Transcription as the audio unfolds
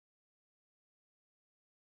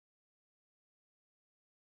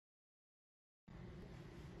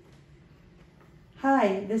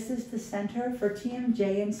Hi, this is the Center for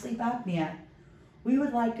TMJ and Sleep Apnea. We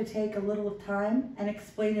would like to take a little time and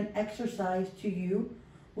explain an exercise to you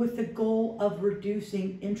with the goal of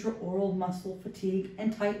reducing intraoral muscle fatigue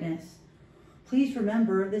and tightness. Please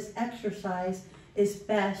remember this exercise is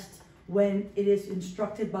best when it is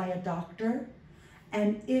instructed by a doctor,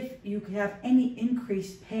 and if you have any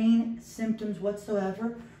increased pain, symptoms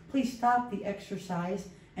whatsoever, please stop the exercise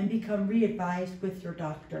and become re-advised with your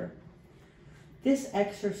doctor. This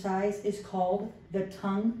exercise is called the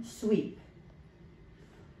tongue sweep.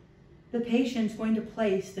 The patient's going to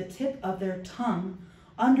place the tip of their tongue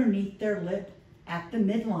underneath their lip at the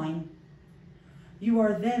midline. You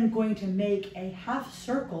are then going to make a half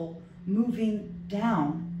circle moving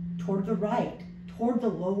down toward the right, toward the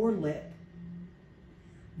lower lip.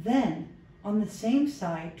 Then, on the same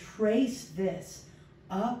side, trace this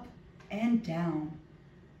up and down.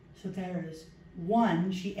 So there is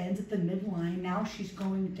one, she ends at the midline, now she's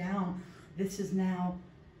going down. This is now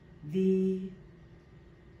go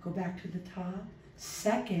back to the top,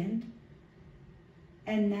 second,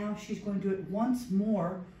 and now she's going to do it once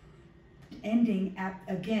more, ending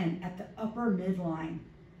again at the upper midline.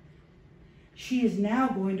 She is now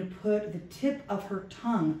going to put the tip of her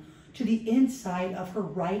tongue to the inside of her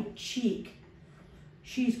right cheek.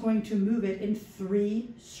 She's going to move it in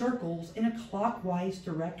 3 circles in a clockwise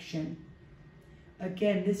direction.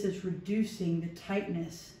 Again, this is reducing the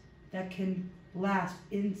tightness that can last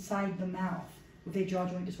inside the mouth with a jaw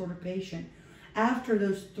joint disorder patient. After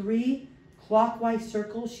those 3 clockwise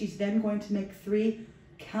circles, she's then going to make 3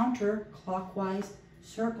 counterclockwise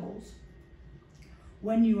circles.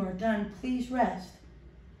 When you are done, please rest.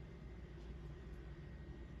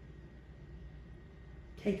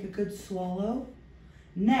 Take a good swallow.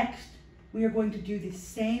 Next, we are going to do the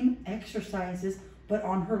same exercises, but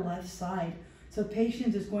on her left side. So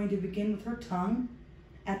patient is going to begin with her tongue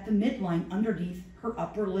at the midline underneath her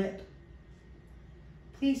upper lip.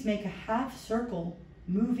 Please make a half circle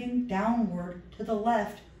moving downward to the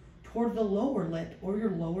left toward the lower lip or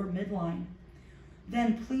your lower midline.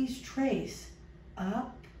 Then please trace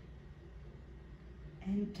up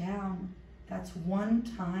and down. That's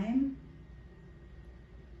 1 time,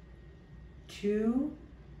 2,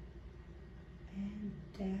 and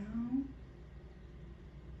down.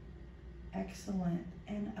 Excellent,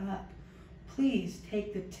 and up. Please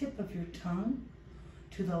take the tip of your tongue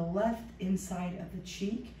to the left inside of the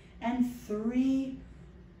cheek and 3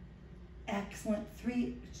 excellent,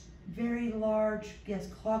 3 very large, yes,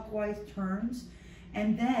 clockwise turns.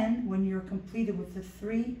 And then when you're completed with the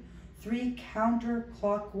 3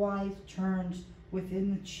 counterclockwise turns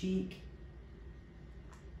within the cheek.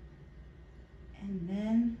 And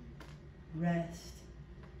then rest.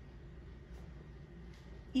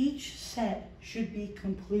 Each set should be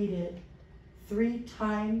completed 3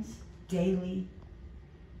 times daily.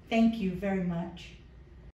 Thank you very much.